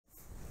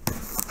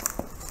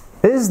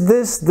Is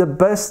this the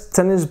best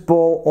tennis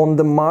ball on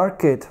the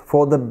market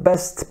for the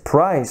best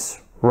price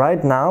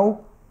right now?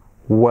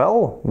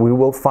 Well, we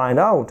will find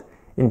out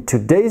in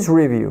today's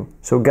review.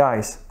 So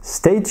guys,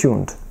 stay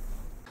tuned.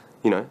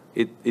 You know,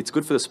 it's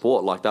good for the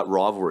sport, like that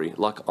rivalry.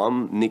 Like,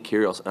 I'm Nick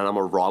Kyrgios and I'm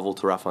a rival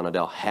to Rafa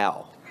Nadal.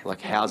 How? Like,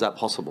 how's that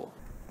possible?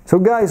 So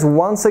guys,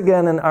 once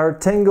again, an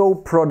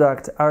Artengo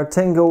product,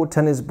 Artengo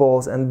tennis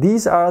balls, and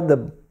these are the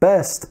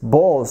best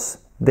balls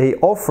they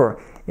offer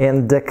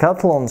in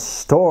Decathlon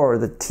store,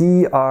 the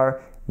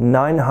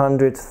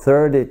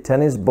TR930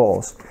 tennis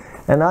balls.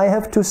 And I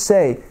have to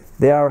say,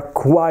 they are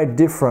quite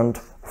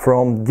different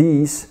from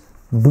these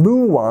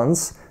blue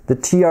ones, the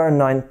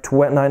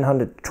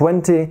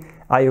TR920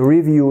 I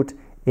reviewed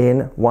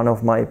in one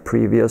of my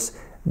previous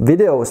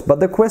videos.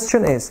 But the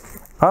question is,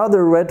 are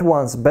the red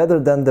ones better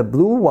than the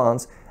blue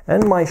ones?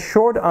 And my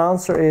short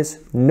answer is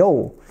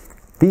no.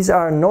 These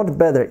are not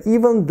better,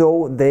 even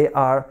though they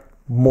are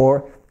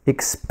more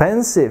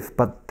expensive,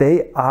 but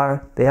they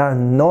are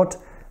not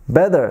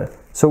better.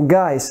 So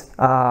guys,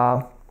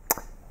 the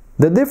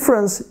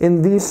difference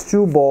in these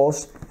two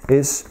balls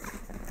is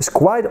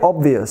quite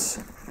obvious.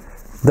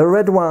 The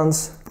red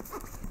ones,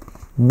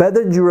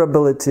 better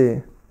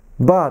durability,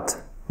 but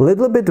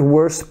little bit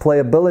worse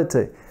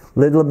playability,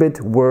 little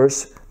bit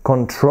worse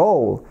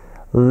control,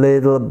 they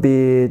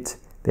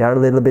are a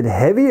little bit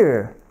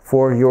heavier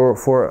for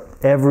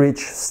average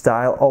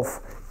style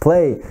of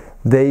play.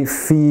 They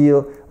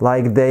feel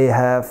like they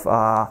have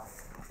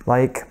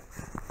like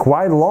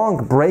quite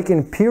long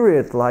break-in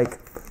period, like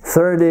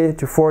 30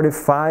 to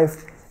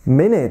 45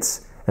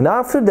 minutes, and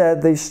after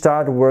that they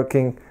start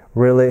working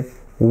really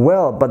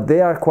well, but they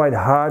are quite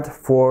hard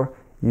for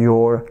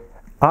your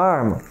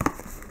arm.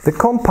 The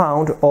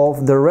compound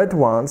of the red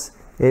ones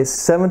is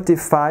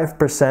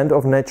 75%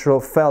 of natural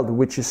felt,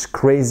 which is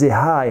crazy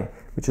high,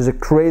 which is a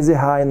crazy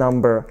high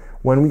number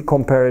when we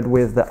compare it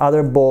with the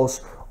other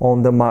balls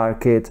on the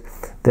market.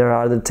 There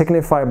are the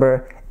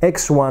Technifiber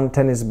X1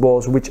 tennis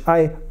balls, which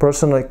I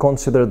personally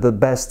consider the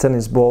best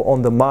tennis ball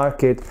on the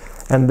market,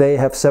 and they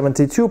have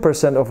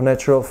 72% of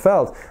natural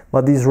felt.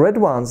 But these red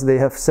ones, they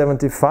have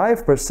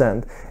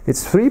 75%.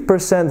 It's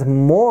 3%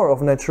 more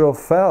of natural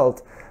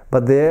felt,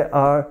 but they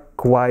are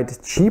quite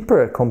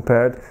cheaper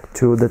compared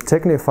to the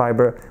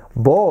Technifiber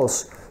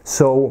balls.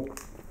 So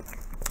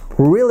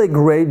really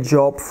great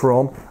job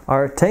from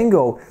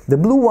Artengo. The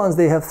blue ones,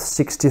 they have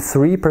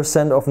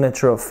 63% of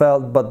natural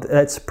felt, but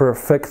that's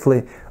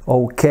perfectly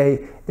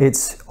okay.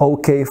 It's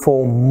okay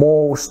for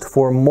most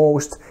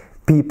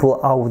people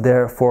out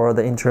there, for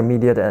the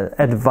intermediate and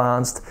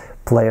advanced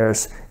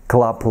players,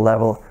 club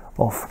level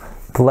of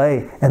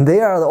play. And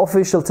they are the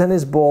official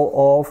tennis ball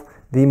of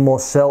the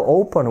Moselle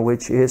Open,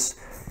 which is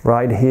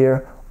right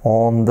here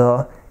on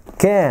the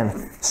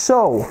can.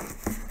 So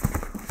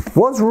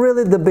what's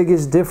really the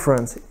biggest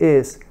difference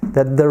is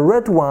that the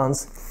red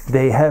ones,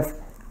 they have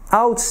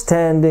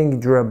outstanding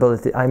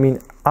durability. I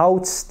mean,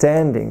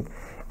 outstanding.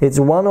 It's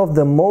one of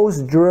the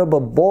most durable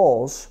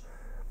balls,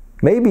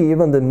 maybe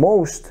even the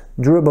most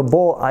durable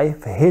ball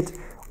I've hit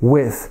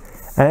with.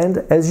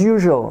 And as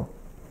usual,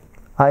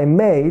 I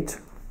made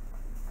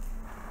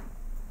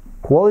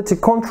quality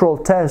control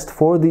test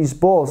for these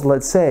balls,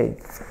 let's say.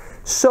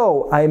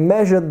 So I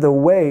measured the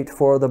weight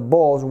for the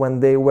balls when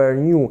they were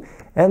new,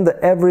 and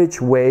the average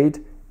weight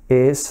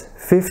is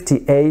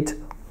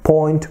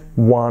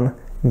 58.1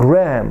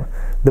 gram.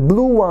 The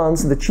blue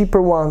ones, the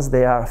cheaper ones,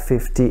 they are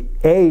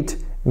 58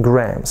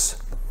 grams.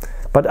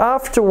 But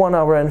after 1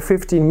 hour and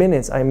 15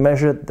 minutes, I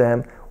measured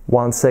them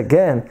once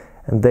again,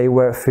 and they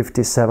were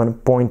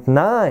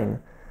 57.9.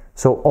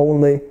 So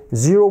only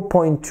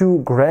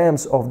 0.2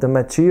 grams of the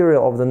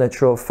material of the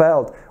natural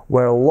felt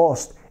were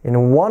lost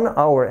in 1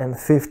 hour and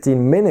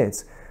 15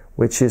 minutes,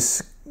 which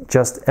is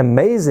just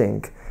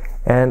amazing.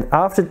 And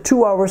after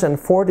 2 hours and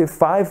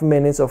 45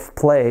 minutes of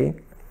play,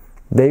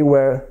 they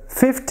were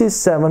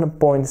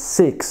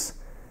 57.6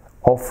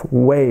 of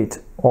weight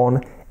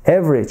on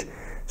average.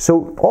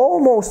 So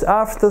almost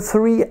after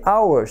 3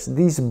 hours,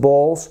 these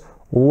balls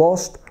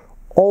lost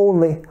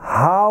only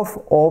half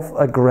of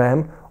a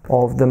gram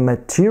of the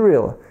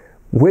material,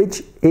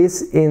 which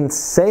is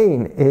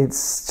insane.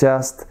 It's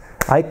just,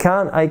 I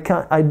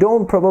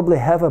don't probably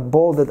have a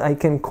ball that I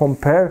can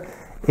compare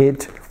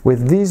it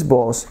with these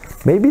balls.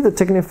 Maybe the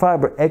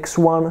Technifiber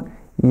X1,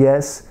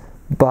 yes,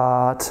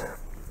 but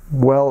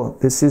well,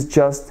 this is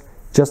just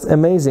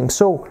amazing.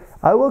 So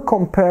I will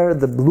compare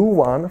the blue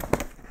one,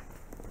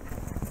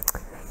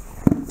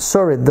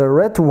 sorry, the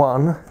red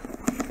one,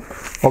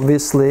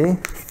 obviously,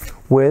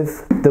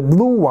 with the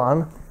blue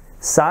one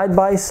side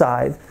by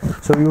side,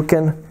 so you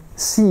can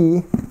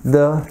see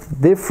the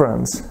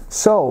difference.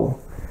 So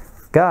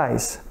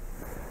guys,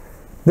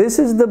 this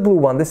is the blue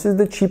one, this is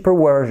the cheaper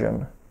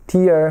version,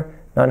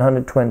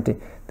 TR920.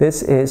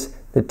 This is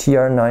the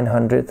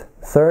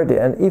TR930,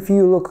 and if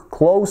you look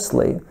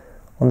closely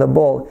on the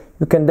ball,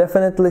 you can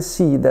definitely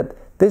see that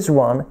this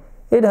one,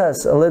 it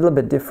has a little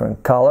bit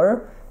different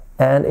color,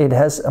 and it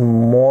has a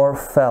more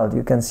felt.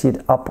 You can see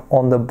it up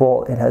on the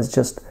ball, it has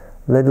just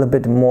a little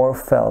bit more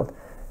felt.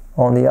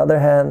 On the other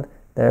hand,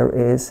 there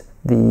is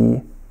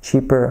the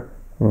cheaper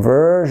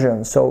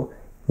version. So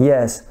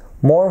yes,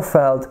 more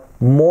felt,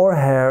 more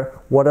hair.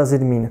 What does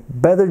it mean?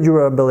 Better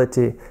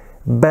durability,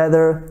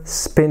 better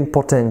spin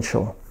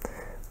potential.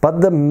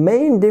 But the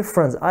main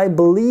difference, I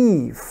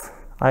believe,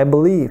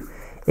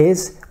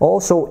 is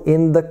also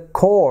in the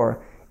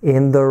core,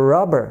 in the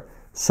rubber.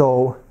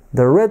 So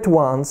the red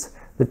ones,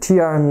 the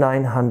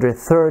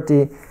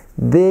TR930,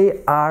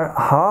 they are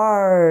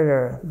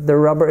harder. The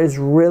rubber is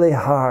really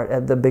hard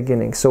at the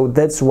beginning. So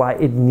that's why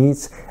it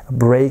needs a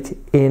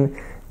break-in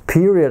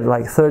period,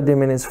 like 30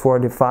 minutes,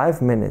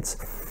 45 minutes.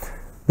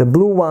 The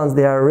blue ones,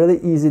 they are really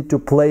easy to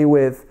play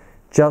with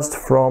just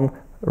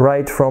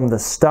right from the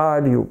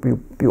start. You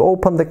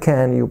open the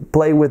can, you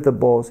play with the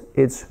balls.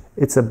 It's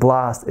a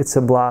blast. It's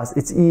a blast.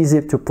 It's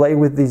easy to play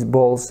with these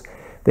balls.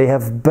 They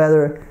have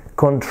better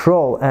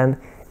control, and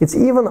it's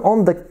even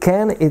on the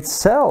can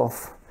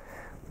itself,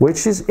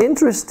 which is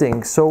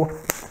interesting. So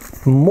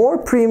more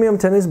premium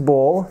tennis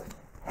ball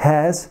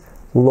has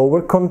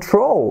lower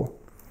control.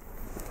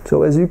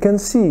 So as you can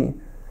see,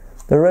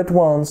 the red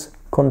ones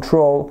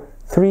control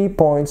 3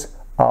 points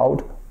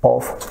out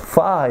of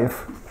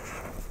 5.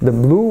 The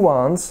blue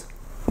ones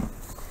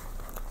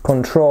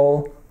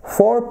control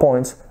 4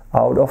 points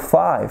out of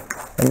 5.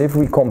 And if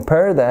we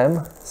compare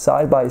them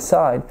side by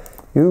side,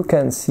 you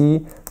can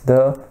see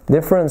the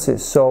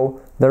differences. So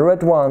the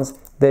red ones,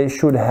 they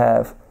should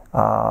have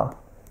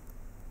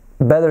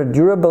better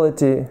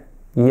durability,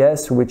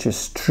 yes, which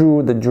is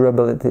true. The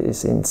durability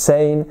is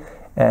insane.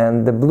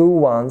 And the blue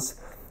ones,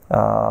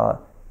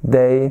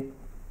 they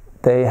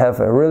have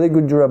a really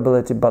good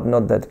durability, but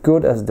not that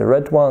good as the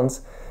red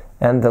ones.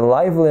 And the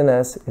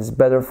liveliness is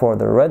better for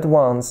the red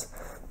ones.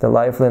 The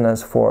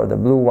liveliness for the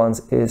blue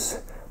ones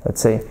is,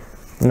 let's say,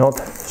 not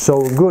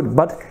so good.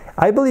 But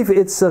I believe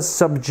it's a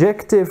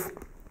subjective,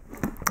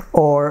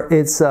 or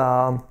it's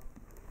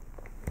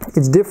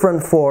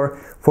different for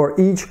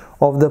each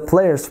of the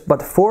players.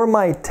 But for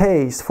my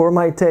taste,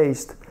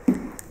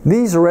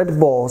 these red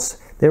balls,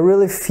 they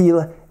really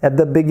feel at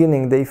the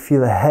beginning, they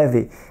feel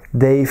heavy.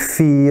 They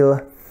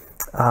feel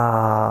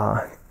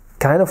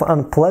kind of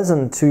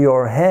unpleasant to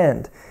your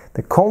hand.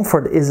 The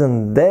comfort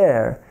isn't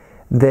there.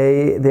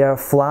 They are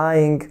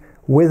flying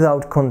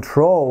without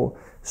control.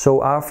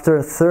 So after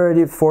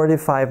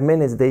 30-45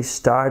 minutes, they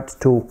start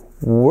to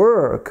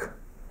work.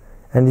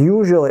 And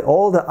usually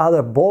all the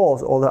other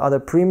balls, all the other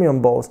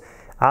premium balls,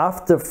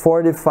 after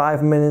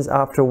 45 minutes,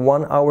 after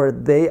 1 hour,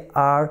 they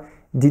are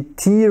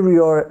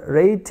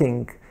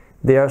deteriorating.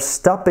 They are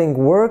stopping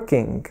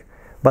working.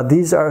 But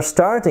these are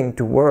starting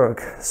to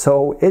work.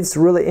 So it's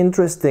really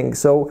interesting.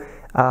 So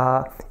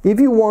if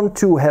you want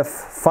to have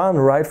fun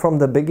right from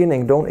the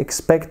beginning, don't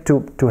expect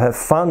to have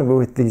fun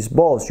with these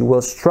balls. You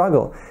will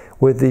struggle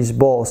with these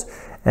balls.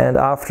 And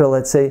after,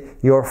 let's say,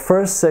 your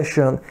first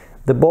session,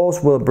 the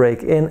balls will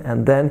break in,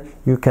 and then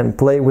you can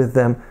play with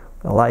them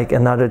like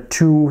another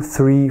 2,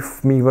 3,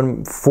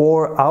 even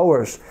 4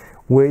 hours,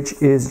 which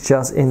is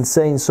just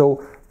insane.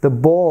 So the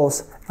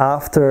balls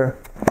after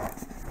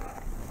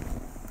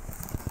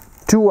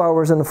 2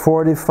 hours and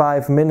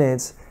 45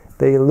 minutes,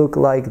 they look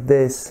like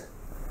this.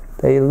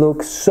 They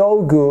look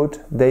so good.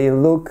 They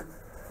look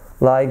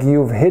like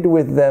you've hit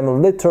with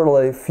them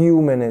literally a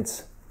few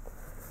minutes.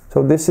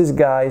 So this is,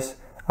 guys,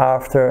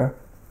 after,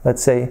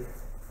 let's say,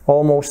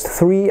 almost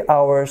 3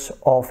 hours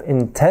of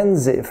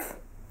intensive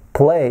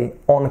play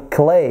on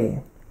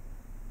clay.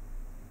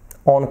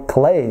 On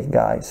clay,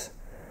 guys.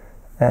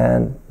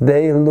 And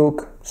they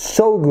look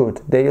so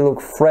good. They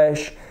look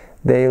fresh.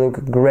 They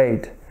look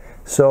great.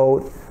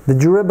 So the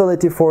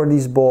durability for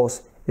these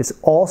balls is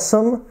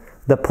awesome.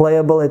 The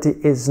playability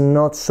is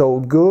not so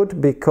good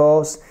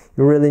because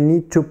you really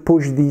need to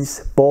push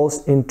these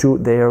balls into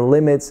their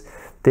limits.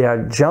 They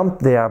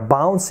are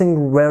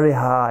bouncing very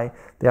high.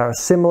 They are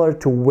similar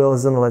to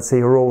Wilson, let's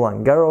say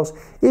Roland Garros.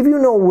 If you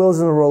know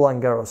Wilson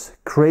Roland Garros,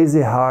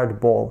 crazy hard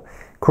ball,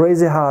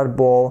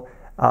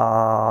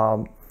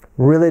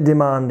 really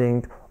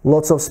demanding,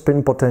 lots of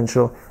spin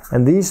potential,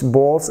 and these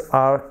balls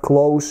are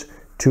close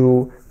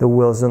to the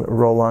Wilson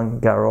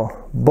Roland Garros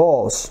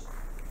balls.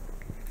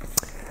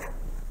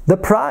 The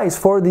price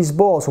for these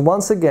balls,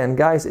 once again,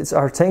 guys, it's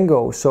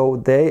Artengo, so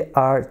they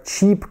are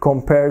cheap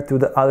compared to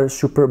the other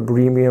super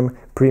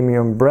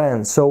premium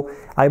brands. So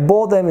I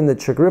bought them in the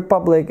Czech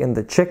Republic, in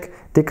the Czech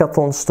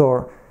Decathlon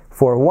store,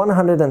 for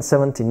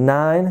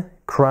 179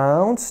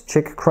 crowns,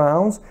 Czech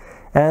crowns,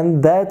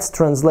 and that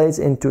translates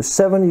into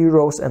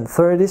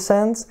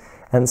 €7.30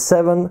 and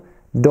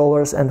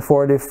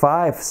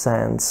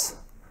 $7.45.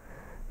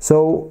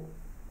 So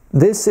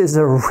this is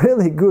a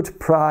really good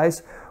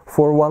price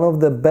for one of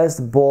the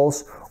best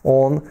balls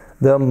on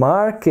the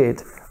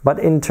market. But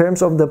in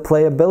terms of the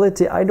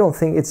playability, I don't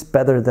think it's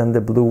better than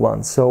the blue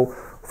ones. So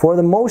for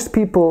the most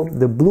people,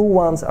 the blue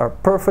ones are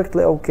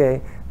perfectly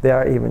okay. They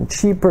are even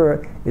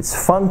cheaper. It's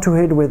fun to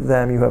hit with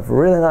them. You have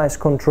really nice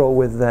control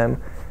with them.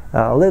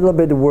 A little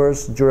bit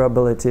worse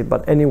durability,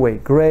 but anyway,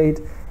 great.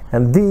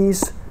 And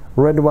these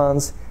red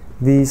ones,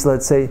 these,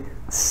 let's say,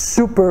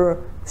 super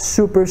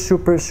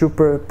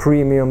super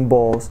premium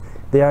balls.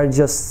 They are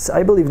just,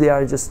 I believe they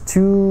are just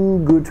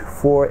too good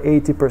for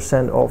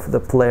 80% of the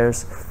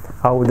players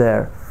out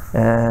there.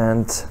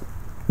 And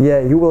yeah,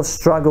 you will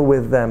struggle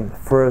with them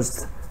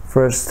first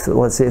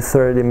let's say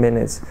 30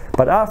 minutes,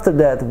 but after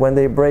that, when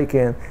they break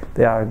in,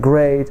 they are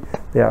great,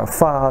 they are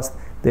fast,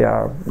 they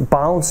are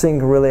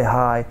bouncing really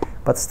high,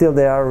 but still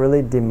they are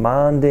really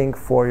demanding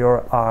for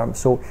your arm.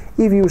 So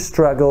if you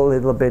struggle a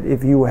little bit,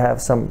 if you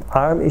have some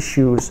arm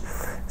issues,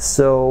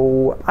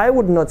 so I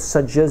would not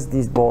suggest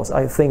these balls.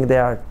 I think they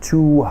are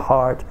too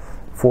hard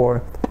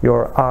for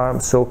your arm,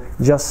 so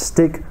just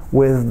stick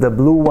with the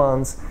blue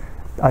ones.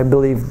 I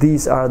believe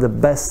these are the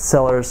best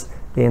sellers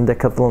in the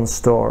Decathlon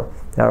store.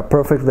 They are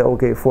perfectly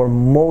okay for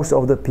most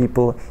of the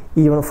people,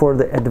 even for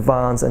the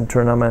advanced and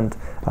tournament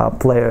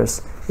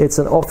players. It's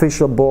an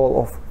official ball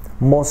of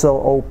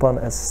Moselle Open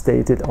as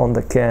stated on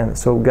the can.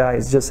 So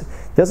guys, just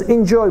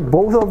enjoy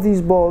both of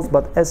these balls,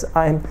 but as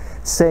I'm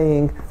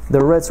saying, the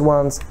red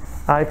ones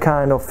are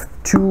kind of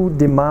too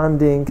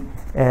demanding,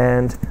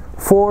 and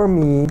for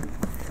me,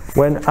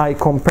 when I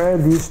compare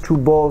these two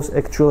balls,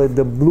 actually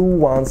the blue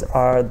ones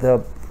are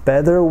the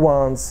better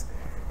ones,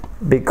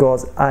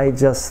 because I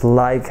just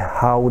like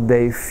how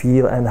they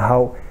feel and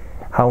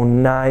how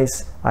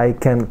nice I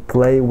can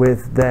play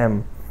with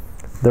them.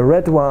 The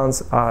red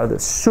ones are the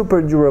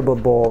super durable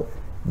ball,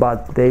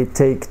 but they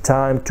take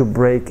time to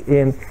break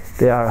in.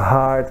 They are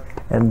hard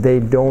and they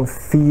don't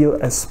feel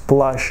as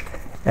plush,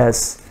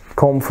 as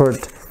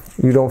comfort.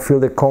 You don't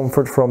feel the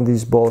comfort from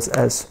these balls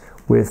as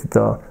with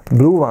the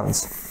blue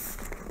ones.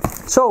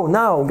 So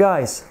now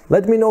guys,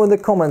 let me know in the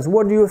comments,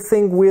 what do you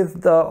think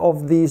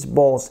of these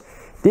balls?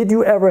 Did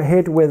you ever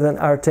hit with an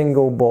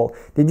Artengo ball?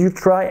 Did you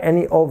try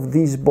any of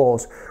these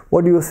balls?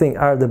 What do you think?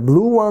 Are the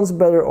blue ones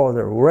better or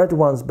the red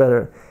ones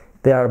better?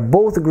 They are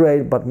both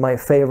great, but my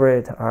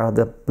favorite are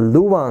the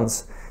blue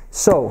ones.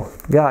 So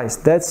guys,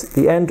 that's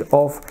the end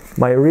of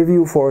my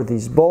review for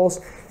these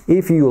balls.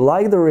 If you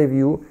like the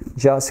review,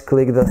 just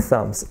click the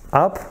thumbs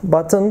up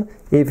button.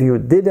 If you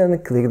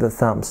didn't, click the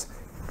thumbs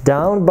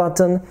down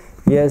button.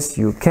 Yes,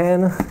 you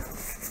can.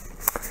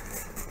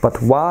 But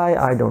why,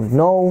 I don't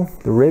know.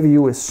 The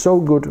review is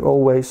so good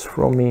always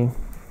from me.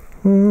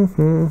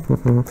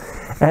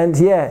 And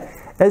yeah,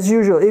 as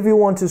usual, if you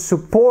want to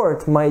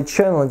support my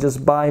channel,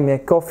 just buy me a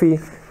coffee.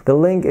 The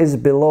link is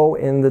below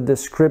in the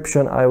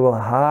description. I will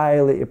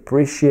highly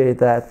appreciate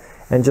that.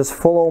 And just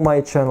follow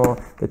my channel.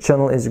 The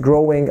channel is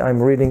growing.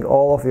 I'm reading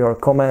all of your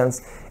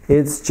comments.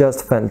 It's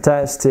just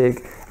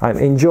fantastic. I'm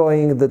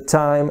enjoying the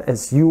time,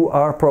 as you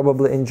are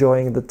probably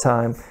enjoying the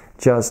time.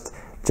 Just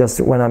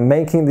when I'm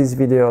making these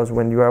videos,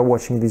 when you are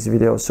watching these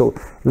videos. So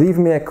leave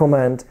me a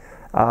comment,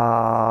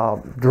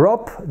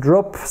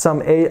 drop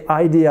some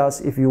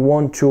ideas if you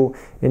want to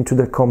into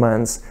the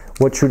comments.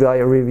 What should I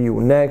review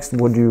next?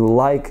 Would you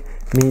like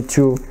me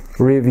to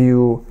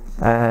review?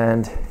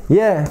 And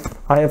yeah,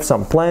 I have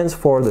some plans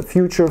for the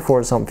future,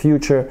 for some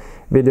future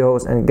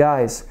videos. And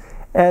guys,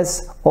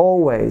 as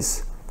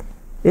always,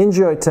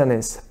 enjoy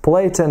tennis,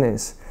 play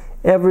tennis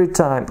every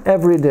time,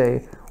 every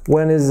day.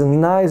 When it's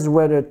nice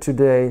weather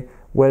today,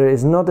 whether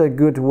it's not a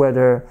good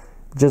weather,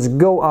 just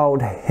go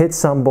out, hit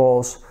some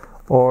balls,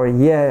 or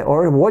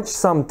watch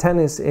some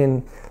tennis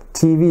in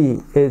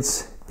TV.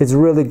 It's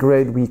really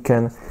great. We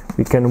can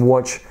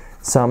watch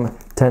some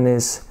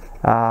tennis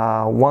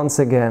once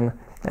again.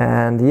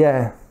 And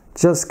yeah,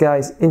 just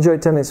guys, enjoy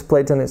tennis,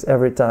 play tennis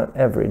every time,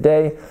 every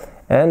day,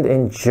 and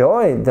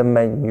enjoy the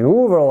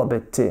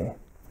maneuverability.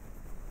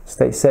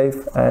 Stay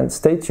safe and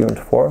stay tuned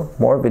for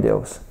more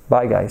videos.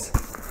 Bye guys.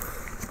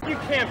 You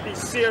can't be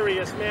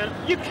serious, man.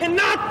 You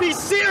cannot be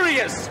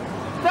serious!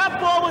 That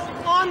ball was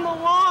on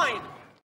the line!